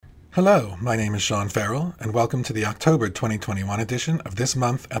Hello, my name is Sean Farrell, and welcome to the October 2021 edition of This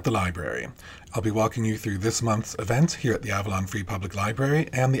Month at the Library. I'll be walking you through this month's events here at the Avalon Free Public Library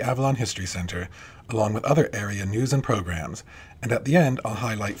and the Avalon History Center, along with other area news and programs. And at the end, I'll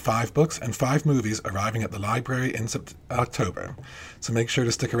highlight 5 books and 5 movies arriving at the library in October. So make sure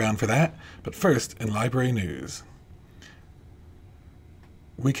to stick around for that. But first, in library news.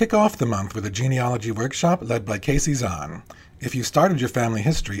 We kick off the month with a genealogy workshop led by Casey Zahn. If you started your family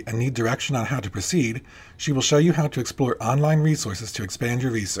history and need direction on how to proceed, she will show you how to explore online resources to expand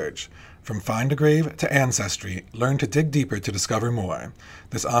your research. From Find a Grave to Ancestry, learn to dig deeper to discover more.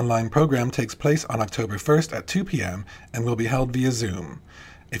 This online program takes place on October 1st at 2 p.m. and will be held via Zoom.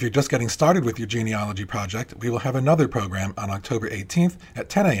 If you're just getting started with your genealogy project, we will have another program on October 18th at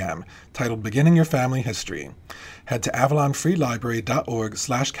 10 a.m. titled Beginning Your Family History. Head to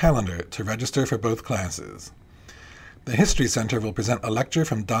avalonfreelibrary.org/calendar to register for both classes. The History Center will present a lecture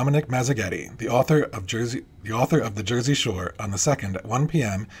from Dominic Mazzaghetti, the author of The Jersey Shore, on the 2nd at 1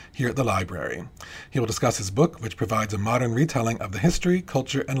 p.m. here at the library. He will discuss his book, which provides a modern retelling of the history,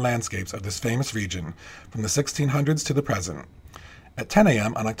 culture, and landscapes of this famous region, from the 1600s to the present. At 10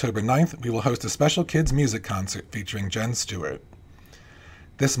 a.m. on October 9th, we will host a special kids' music concert featuring Jen Stewart.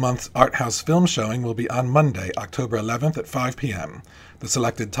 This month's Art House film showing will be on Monday, October 11th at 5 p.m. The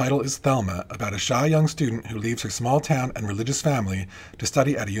selected title is Thelma, about a shy young student who leaves her small town and religious family to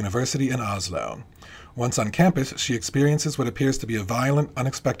study at a university in Oslo. Once on campus, she experiences what appears to be a violent,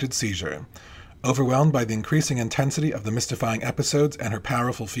 unexpected seizure. Overwhelmed by the increasing intensity of the mystifying episodes and her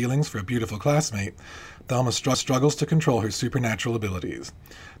powerful feelings for a beautiful classmate, Thelma struggles to control her supernatural abilities.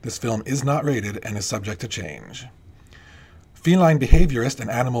 This film is not rated and is subject to change. Feline behaviorist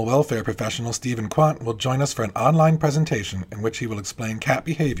and animal welfare professional Stephen Quant will join us for an online presentation in which he will explain cat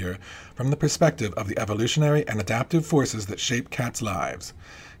behavior from the perspective of the evolutionary and adaptive forces that shape cats' lives.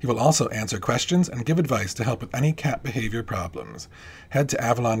 He will also answer questions and give advice to help with any cat behavior problems. Head to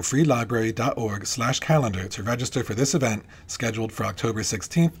avalonfreelibrary.org/calendar to register for this event scheduled for October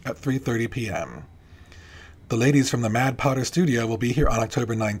 16th at 3:30 p.m. The ladies from the Mad Potter Studio will be here on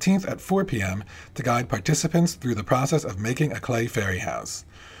October 19th at 4 p.m. to guide participants through the process of making a clay fairy house.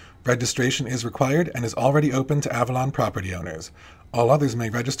 Registration is required and is already open to Avalon property owners. All others may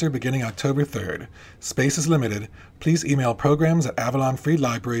register beginning October 3rd. Space is limited. Please email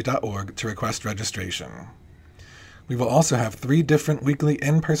programs@avalonfreelibrary.org to request registration. We will also have 3 different weekly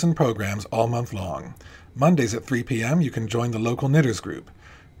in-person programs all month long. Mondays at 3 p.m. you can join the local knitters group.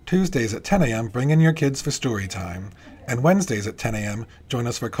 Tuesdays at 10 a.m. bring in your kids for story time, and Wednesdays at 10 a.m. join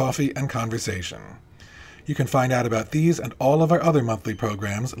us for coffee and conversation. You can find out about these and all of our other monthly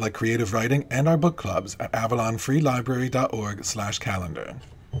programs like creative writing and our book clubs at avalonfreelibrary.org/calendar.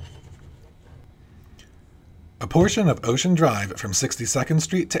 A portion of Ocean Drive from 62nd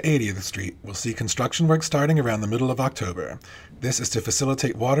Street to 80th Street will see construction work starting around the middle of October. This is to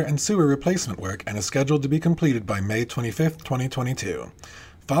facilitate water and sewer replacement work and is scheduled to be completed by May 25, 2022.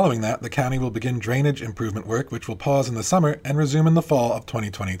 Following that, the county will begin drainage improvement work, which will pause in the summer and resume in the fall of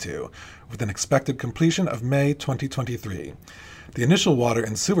 2022, with an expected completion of May 2023. The initial water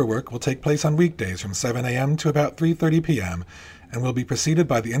and sewer work will take place on weekdays from 7 a.m. to about 3:30 p.m. and will be preceded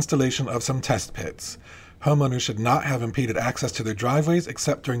by the installation of some test pits. Homeowners should not have impeded access to their driveways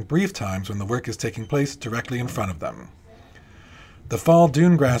except during brief times when the work is taking place directly in front of them. The Fall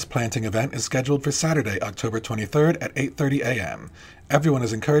Dune Grass Planting event is scheduled for Saturday, October 23rd at 8:30 a.m. Everyone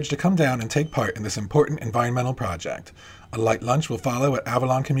is encouraged to come down and take part in this important environmental project. A light lunch will follow at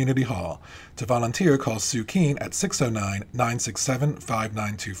Avalon Community Hall. To volunteer, call Sue Keene at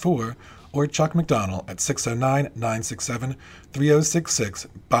 609-967-5924 or Chuck McDonald at 609-967-3066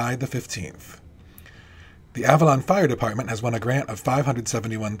 by the 15th. The Avalon Fire Department has won a grant of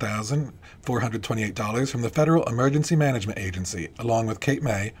 $571,428 from the Federal Emergency Management Agency, along with Cape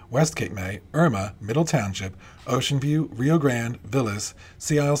May, West Cape May, Irma, Middle Township, Ocean View, Rio Grande, Villas,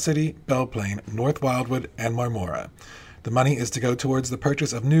 Sea Isle City, Belle Plaine, North Wildwood, and Marmora. The money is to go towards the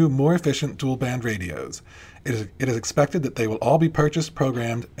purchase of new, more efficient dual-band radios. It is expected that they will all be purchased,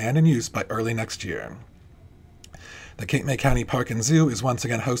 programmed, and in use by early next year. The Cape May County Park and Zoo is once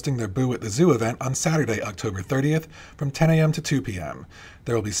again hosting their Boo at the Zoo event on Saturday, October 30th from 10 a.m. to 2 p.m.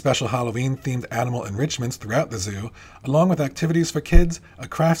 There will be special Halloween-themed animal enrichments throughout the zoo, along with activities for kids, a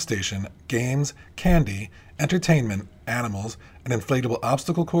craft station, games, candy, entertainment, animals, an inflatable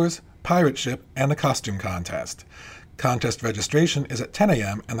obstacle course, pirate ship, and a costume contest. Contest registration is at 10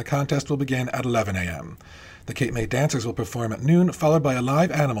 a.m. and the contest will begin at 11 a.m. The Cape May Dancers will perform at noon, followed by a live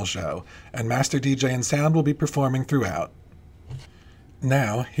animal show, and Master DJ and Sound will be performing throughout.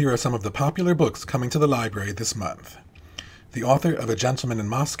 Now, here are some of the popular books coming to the library this month. The author of A Gentleman in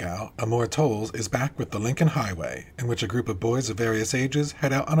Moscow, Amor Towles, is back with The Lincoln Highway, in which a group of boys of various ages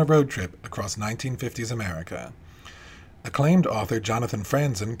head out on a road trip across 1950s America. Acclaimed author Jonathan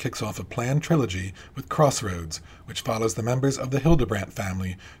Franzen kicks off a planned trilogy with Crossroads, which follows the members of the Hildebrandt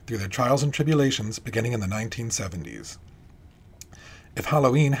family through their trials and tribulations beginning in the 1970s. If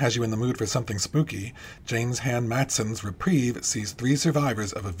Halloween has you in the mood for something spooky, James Han Mattsson's Reprieve sees 3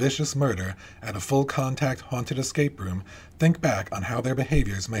 survivors of a vicious murder at a full-contact haunted escape room think back on how their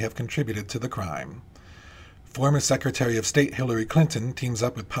behaviors may have contributed to the crime. Former Secretary of State Hillary Clinton teams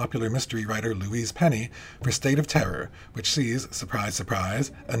up with popular mystery writer Louise Penny for State of Terror, which sees, surprise,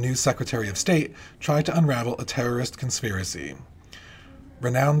 surprise, a new Secretary of State try to unravel a terrorist conspiracy.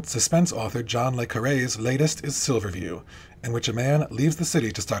 Renowned suspense author John le Carré's latest is Silverview, in which a man leaves the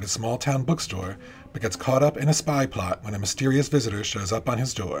city to start a small-town bookstore, but gets caught up in a spy plot when a mysterious visitor shows up on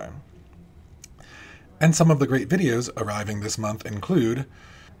his door. And some of the great videos arriving this month include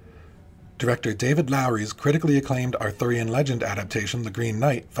director David Lowery's critically acclaimed Arthurian legend adaptation The Green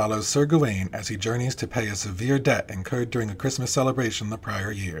Knight follows Sir Gawain as he journeys to pay a severe debt incurred during a Christmas celebration the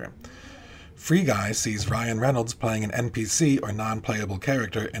prior year. Free Guy sees Ryan Reynolds playing an NPC or non-playable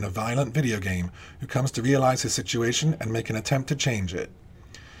character in a violent video game who comes to realize his situation and make an attempt to change it.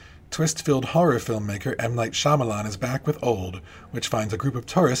 Twist-filled horror filmmaker M. Night Shyamalan is back with Old, which finds a group of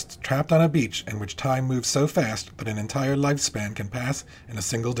tourists trapped on a beach in which time moves so fast that an entire lifespan can pass in a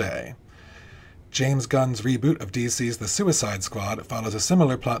single day. James Gunn's reboot of DC's The Suicide Squad follows a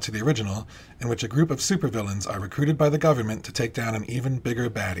similar plot to the original, in which a group of supervillains are recruited by the government to take down an even bigger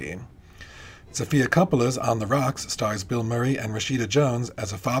baddie. Sofia Coppola's On the Rocks stars Bill Murray and Rashida Jones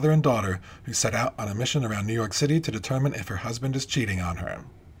as a father and daughter who set out on a mission around New York City to determine if her husband is cheating on her.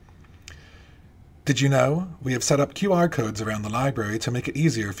 Did you know? We have set up QR codes around the library to make it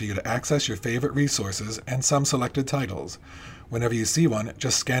easier for you to access your favorite resources and some selected titles. Whenever you see one,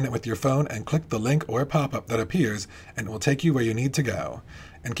 just scan it with your phone and click the link or pop-up that appears, and it will take you where you need to go.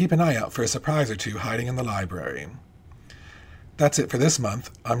 And keep an eye out for a surprise or two hiding in the library. That's it for this month.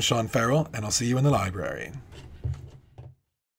 I'm Sean Farrell, and I'll see you in the library.